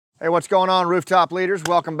Hey, what's going on, rooftop leaders?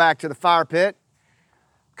 Welcome back to the Fire Pit.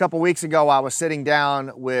 A couple weeks ago, I was sitting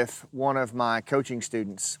down with one of my coaching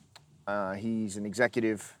students. He's an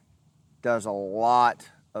executive, does a lot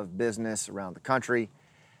of business around the country,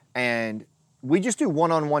 and we just do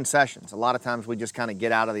one-on-one sessions. A lot of times we just kind of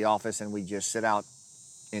get out of the office and we just sit out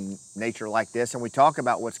in nature like this and we talk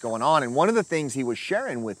about what's going on. And one of the things he was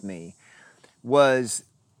sharing with me was,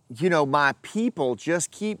 you know, my people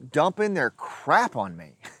just keep dumping their crap on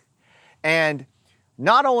me. And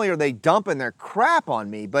not only are they dumping their crap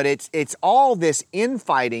on me, but it's all this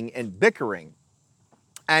infighting and bickering.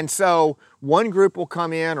 And so one group will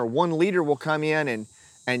come in, or one leader will come in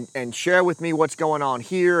and share with me what's going on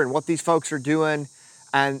here and what these folks are doing.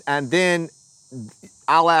 And then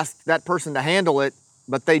I'll ask that person to handle it,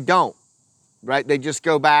 but they don't, right? They just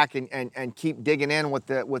go back and keep digging in with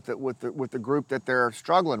the group that they're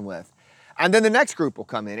struggling with. And then the next group will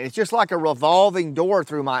come in. It's just like a revolving door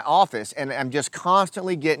through my office, and I'm just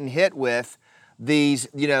constantly getting hit with these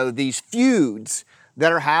feuds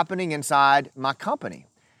that are happening inside my company.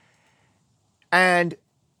 And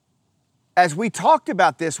as we talked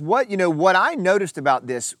about this, what I noticed about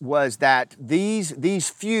this was that these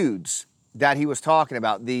feuds that he was talking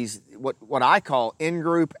about, these what I call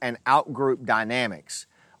in-group and out-group dynamics,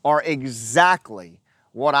 are exactly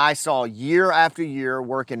what I saw year after year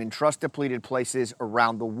working in trust-depleted places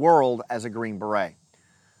around the world as a Green Beret.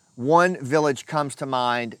 One village comes to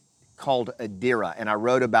mind called Adira, and I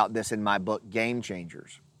wrote about this in my book, Game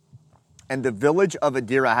Changers. And the village of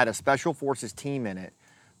Adira had a special forces team in it,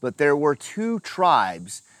 but there were two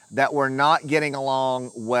tribes that were not getting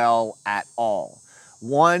along well at all.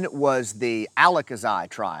 One was the Alakazai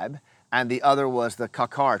tribe, and the other was the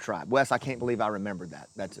Kakar tribe. Wes, I can't believe I remembered that.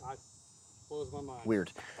 That's My mind.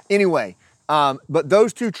 weird. Anyway, but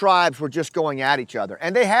those two tribes were just going at each other,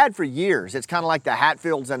 and they had for years. It's kind of like the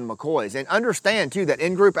Hatfields and McCoys. And understand, too, that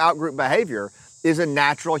in-group, out-group behavior is a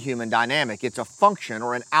natural human dynamic. It's a function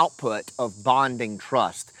or an output of bonding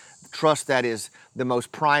trust. Trust that is the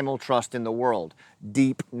most primal trust in the world.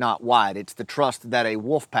 Deep, not wide. It's the trust that a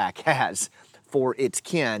wolf pack has for its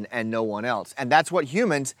kin and no one else. And that's what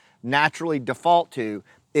humans naturally default to.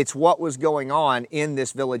 It's what was going on in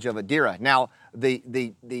this village of Adira. Now,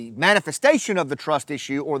 the manifestation of the trust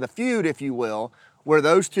issue, or the feud, if you will, where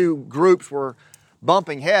those two groups were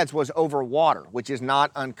bumping heads, was over water, which is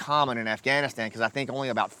not uncommon in Afghanistan, because I think only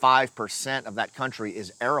about 5% of that country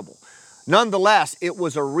is arable. Nonetheless, it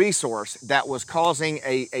was a resource that was causing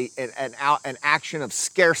an action of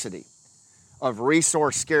scarcity, of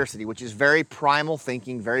resource scarcity, which is very primal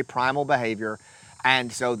thinking, very primal behavior.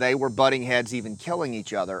 And so they were butting heads, even killing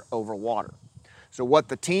each other over water. So what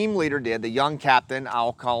the team leader did, the young captain,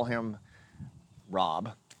 I'll call him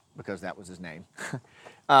Rob, because that was his name.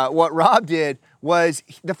 What Rob did was,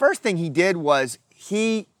 the first thing he did was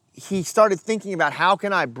he started thinking about, how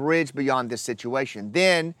can I bridge beyond this situation?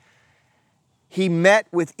 Then he met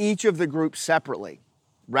with each of the groups separately,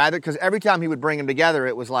 because every time he would bring them together,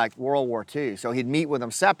 it was like World War II. So he'd meet with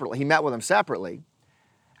them separately. He met with them separately.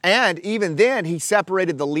 And even then, he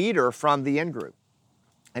separated the leader from the in-group.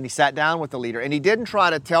 And he sat down with the leader. And he didn't try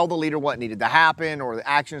to tell the leader what needed to happen or the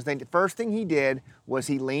actions. The first thing he did was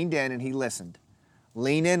he leaned in and he listened.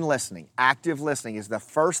 Lean in listening. Active listening is the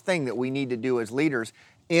first thing that we need to do as leaders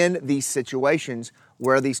in these situations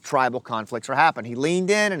where these tribal conflicts are happening. He leaned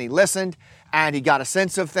in and he listened, and he got a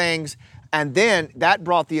sense of things. And then that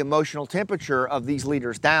brought the emotional temperature of these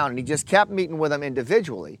leaders down. And he just kept meeting with them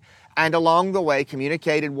individually. And along the way,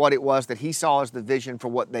 communicated what it was that he saw as the vision for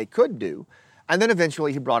what they could do. And then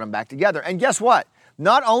eventually he brought them back together. And guess what?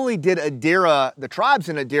 Not only did Adira, the tribes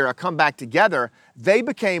in Adira, come back together, they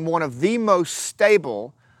became one of the most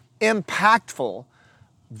stable, impactful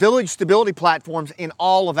village stability platforms in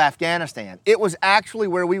all of Afghanistan. It was actually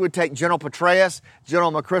where we would take General Petraeus,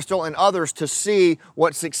 General McChrystal, and others to see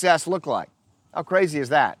what success looked like. How crazy is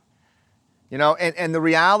that? You know, and the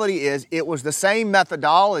reality is, it was the same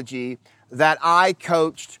methodology that I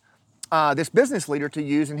coached this business leader to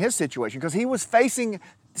use in his situation, because he was facing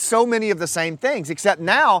so many of the same things, except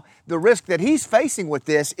now the risk that he's facing with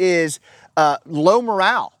this is low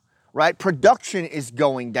morale, right? Production is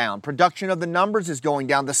going down. Production of the numbers is going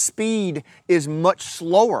down. The speed is much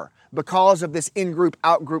slower because of this in-group,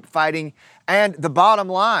 out-group fighting, and the bottom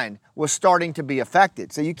line was starting to be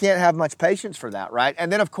affected. So you can't have much patience for that, right? And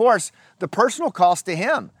then, of course, the personal cost to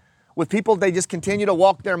him, with people, they just continue to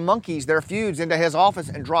walk their monkeys, their feuds, into his office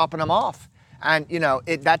and dropping them off. And, you know,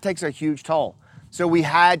 that takes a huge toll. So we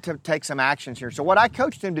had to take some actions here. So what I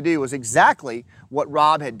coached him to do was exactly what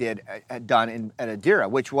Rob had done at Adira,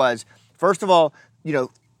 which was, first of all, you know,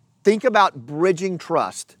 think about bridging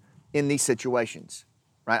trust in these situations,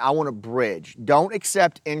 right? I want to bridge. Don't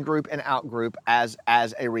accept in-group and out-group as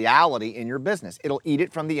a reality in your business. It'll eat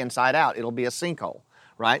it from the inside out. It'll be a sinkhole,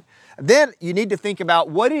 right? Then you need to think about,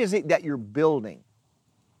 what is it that you're building?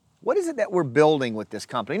 What is it that we're building with this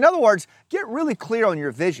company? In other words, get really clear on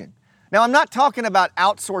your vision. Now, I'm not talking about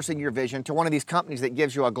outsourcing your vision to one of these companies that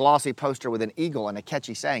gives you a glossy poster with an eagle and a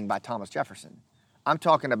catchy saying by Thomas Jefferson. I'm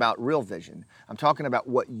talking about real vision. I'm talking about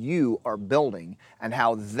what you are building and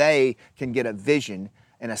how they can get a vision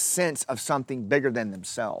and a sense of something bigger than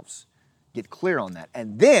themselves. Get clear on that.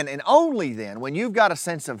 And then, and only then, when you've got a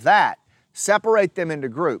sense of that, separate them into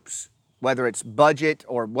groups, whether it's budget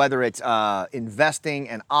or whether it's investing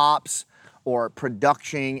and ops or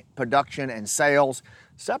production and sales.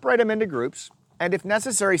 Separate them into groups, and if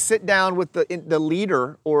necessary, sit down with the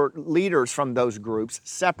leader or leaders from those groups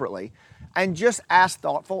separately and just ask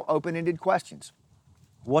thoughtful, open-ended questions.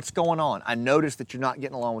 What's going on? I noticed that you're not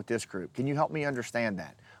getting along with this group. Can you help me understand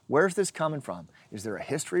that? Where's this coming from? Is there a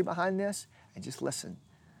history behind this? And just listen,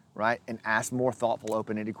 right? And ask more thoughtful,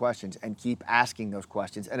 open-ended questions and keep asking those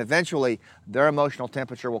questions. And eventually, their emotional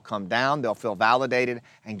temperature will come down. They'll feel validated.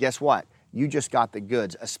 And guess what? You just got the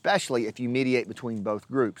goods, especially if you mediate between both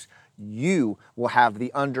groups. You will have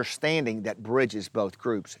the understanding that bridges both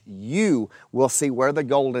groups. You will see where the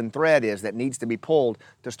golden thread is that needs to be pulled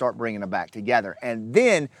to start bringing them back together. And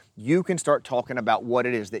then you can start talking about what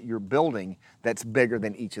it is that you're building that's bigger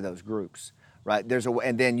than each of those groups, right?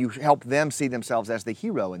 And then you help them see themselves as the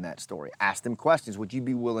hero in that story. Ask them questions. Would you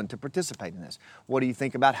be willing to participate in this? What do you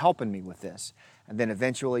think about helping me with this? And then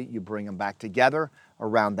eventually you bring them back together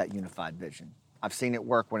around that unified vision. I've seen it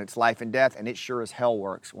work when it's life and death, and it sure as hell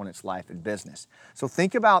works when it's life and business. So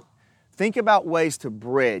think about ways to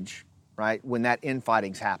bridge, right, when that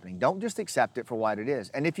infighting's happening. Don't just accept it for what it is.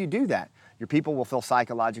 And if you do that, your people will feel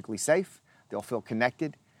psychologically safe, they'll feel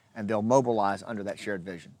connected, and they'll mobilize under that shared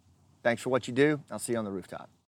vision. Thanks for what you do. I'll see you on the rooftop.